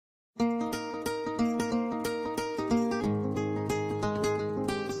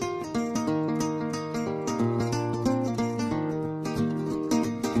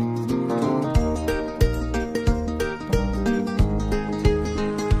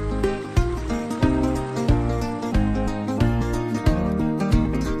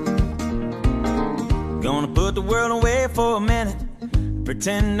the world away for a minute,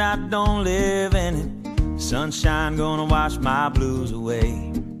 pretend I don't live in it. Sunshine gonna wash my blues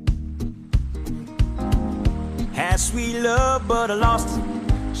away. Had sweet love, but I lost it.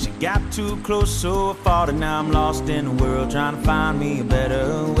 She got too close, so I fought it. Now I'm lost in the world, trying to find me a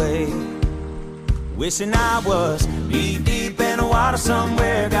better way. Wishing I was deep in the water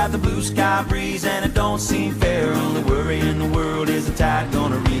somewhere. Got the blue sky breeze and it don't seem fair. Only worry in the world is the tide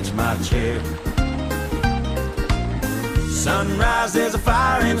gonna reach my chair. Sunrise, there's a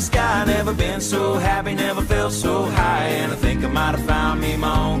fire in the sky. Never been so happy, never felt so high. And I think I might have found me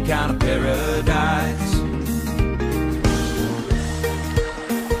my own kind of paradise.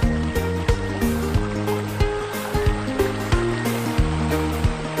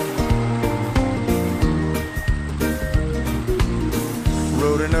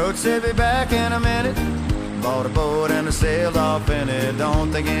 Wrote a note, said be back in a minute. Bought a boat and I sailed off in it.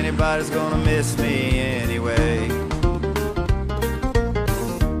 Don't think anybody's gonna miss me anyway.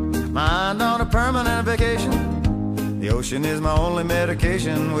 Mind on a permanent vacation. The ocean is my only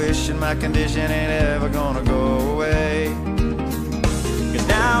medication. Wishing my condition ain't ever gonna go away. Cause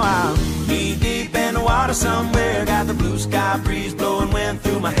now I'm deep in the water somewhere. Got the blue sky breeze blowing wind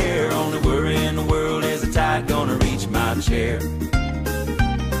through my hair. Only worry in the world is the tide gonna reach my chair.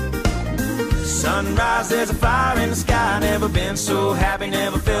 Sunrise, there's a fire in the sky. Never been so happy,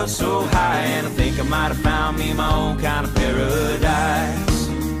 never felt so high. And I think I might have found me my own kind of paradise.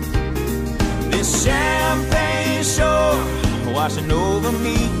 This champagne shore washing over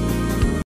me.